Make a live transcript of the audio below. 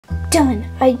Done!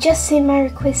 I just sent my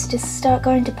request to start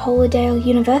going to Polydale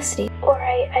University.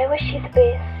 Alright, I wish you the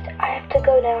best. I have to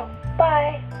go now.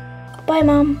 Bye. Bye,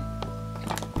 Mum.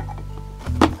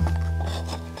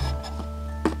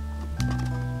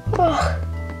 Oh,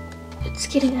 it's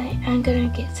getting late. I'm gonna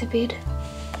get to bed.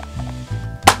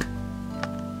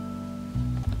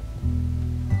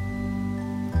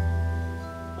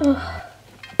 Oh,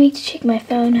 I need to check my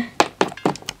phone.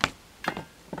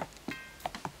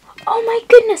 Oh my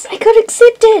goodness, I got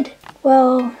accepted!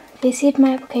 Well, they said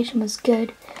my application was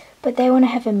good, but they want to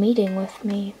have a meeting with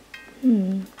me.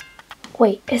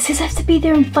 Wait, it says I have to be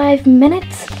there in 5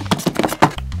 minutes?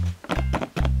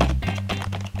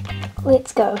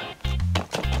 Let's go.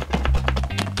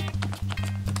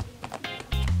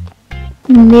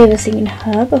 Never seen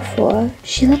her before.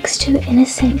 She looks too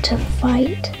innocent to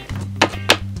fight.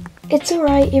 It's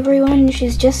alright everyone,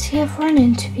 she's just here for an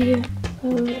interview.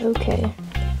 Oh, okay.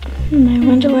 I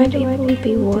wonder why people would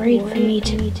be worried for me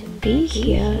to be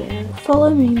here. Follow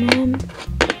me, ma'am.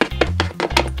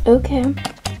 Okay.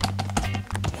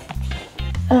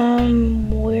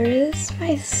 Where is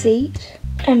my seat?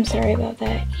 I'm sorry about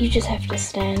that. You just have to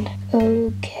stand.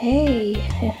 Okay.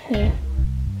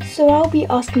 So I'll be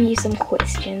asking you some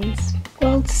questions.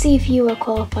 Well, to see if you are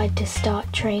qualified to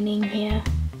start training here.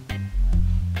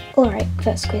 Alright,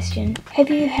 first question. Have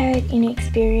you had any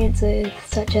experience with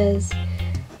such as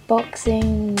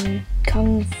boxing,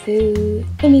 kung fu,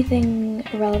 anything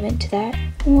relevant to that?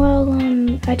 Well,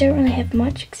 I don't really have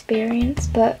much experience,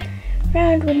 but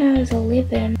around when I was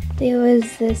 11, there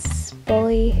was this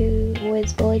bully who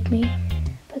always bullied me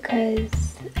because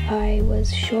I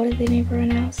was shorter than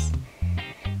everyone else.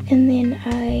 And then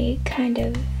I kind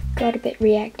of got a bit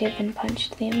reactive and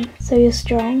punched them. So you're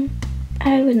strong?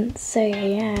 I wouldn't say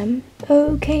I am.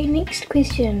 Okay, next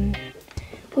question.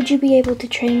 Would you be able to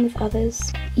train with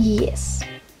others? Yes.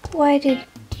 Why did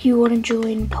you want to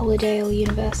join Polydale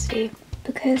University?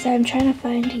 Because I'm trying to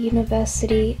find a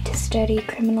university to study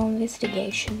criminal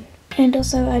investigation. And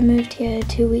also I moved here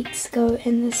 2 weeks ago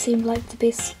and this seemed like the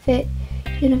best fit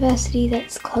university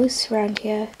that's close around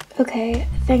here. Okay,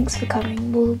 thanks for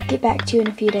coming. We'll get back to you in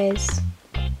a few days.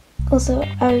 Also,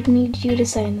 I would need you to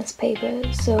sign this paper,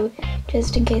 so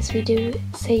just in case we do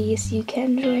say yes you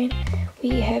can join,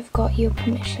 we have got your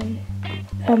permission.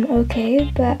 Okay,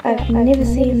 but I've never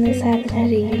seen this happen at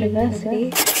a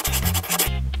university.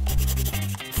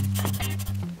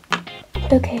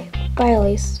 Okay, bye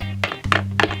Elise.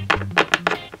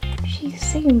 She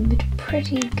seemed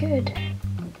pretty good.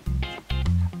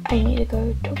 I need to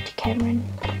go talk to Cameron.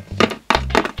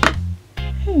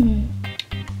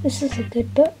 This is a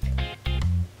good book.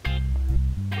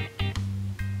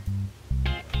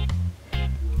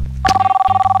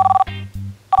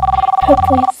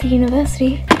 Hopefully it's the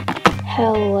university.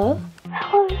 Hello?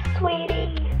 Hello,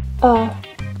 sweetie.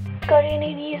 Got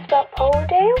any news about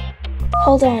Polydale?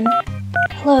 Hold on.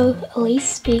 Hello, Elise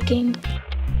speaking.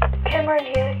 Cameron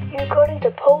here. You got into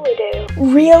Polydale.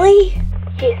 Really?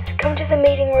 Yes, come to the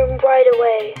meeting room right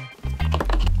away.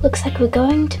 Looks like we're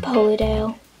going to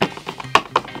Polydale.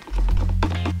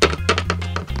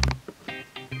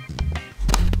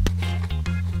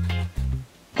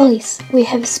 Elise, we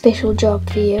have a special job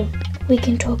for you. We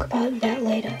can talk about that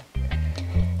later.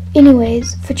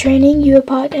 Anyways, for training you are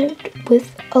partnered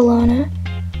with Alana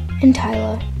and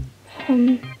Tyler.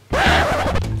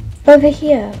 Over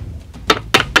here.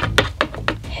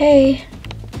 Hey,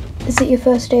 is it your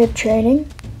first day of training?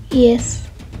 Yes.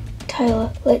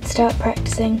 Tyler, let's start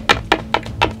practicing.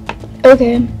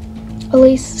 Okay.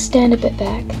 Elise, stand a bit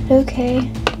back.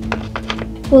 Okay.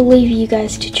 We'll leave you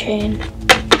guys to train.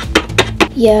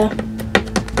 Yeah.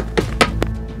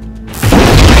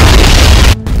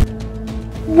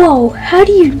 Whoa, how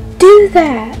do you do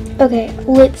that? Okay,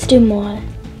 let's do more.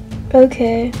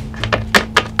 Okay.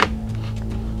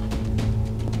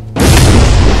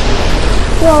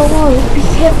 Whoa, be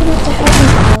careful not to hurt me,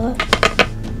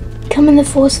 Tyler. Come in the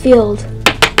force field.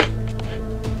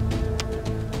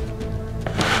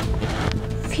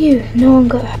 Phew, no one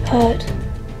got hurt.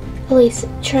 Elise,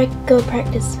 try go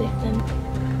practice with them.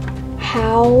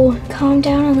 How? Calm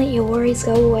down and let your worries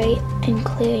go away and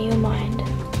clear your mind.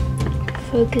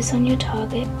 Focus on your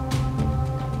target.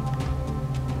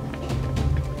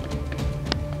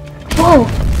 Whoa!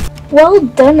 Well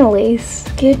done, Elise.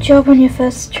 Good job on your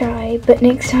first try, but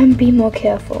next time be more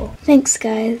careful. Thanks,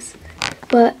 guys.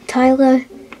 But Tyler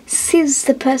says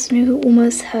the person who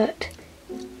almost hurt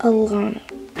Alana.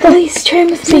 Please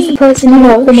train with me. She's the person who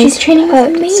almost she's training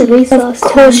with me. So Of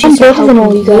course I'm she's not better than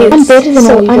all you guys. I'm better than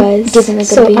all you guys. Definitely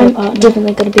gonna be her partner.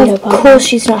 Definitely gonna be her partner. Of course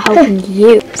she's not helping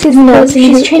you. She's not.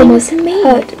 She's training almost with me.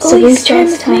 hurt Please train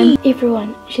Cere's with time. me.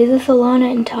 Everyone, she's with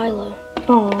Alana and Tyler.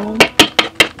 Aww.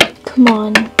 Come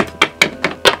on.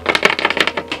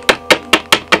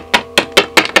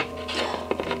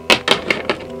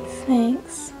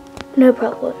 Thanks. No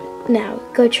problem. Now,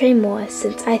 go train more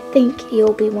since I think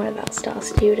you'll be one of our star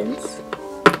students.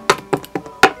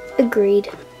 Agreed.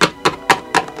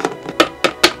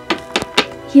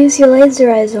 Use your laser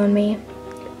eyes on me.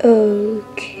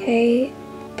 Okay,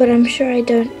 but I'm sure I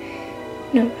don't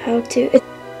know how to.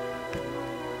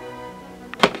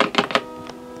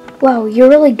 Wow, you're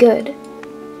really good.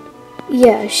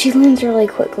 Yeah, she learns really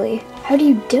quickly. How do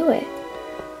you do it?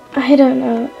 I don't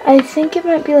know. I think it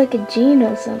might be like a gene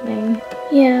or something.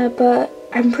 Yeah, but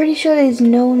I'm pretty sure there's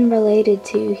no one related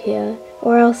to you here.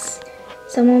 Or else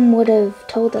someone would have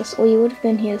told us, or you would have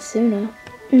been here sooner.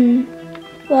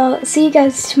 Well, see you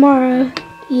guys tomorrow.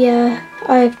 Yeah,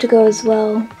 I have to go as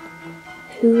well.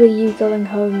 Who are you going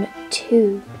home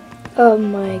to? Oh,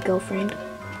 my girlfriend.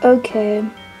 Okay.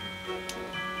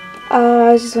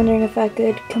 I was just wondering if I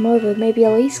could come over. Maybe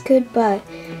Elise could, but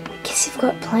I guess you've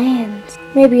got plans.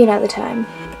 Maybe another time.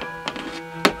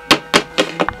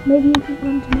 Maybe you can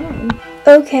come tomorrow.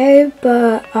 Okay,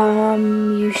 but,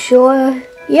 you sure?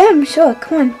 Yeah, I'm sure.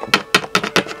 Come on.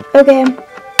 Okay.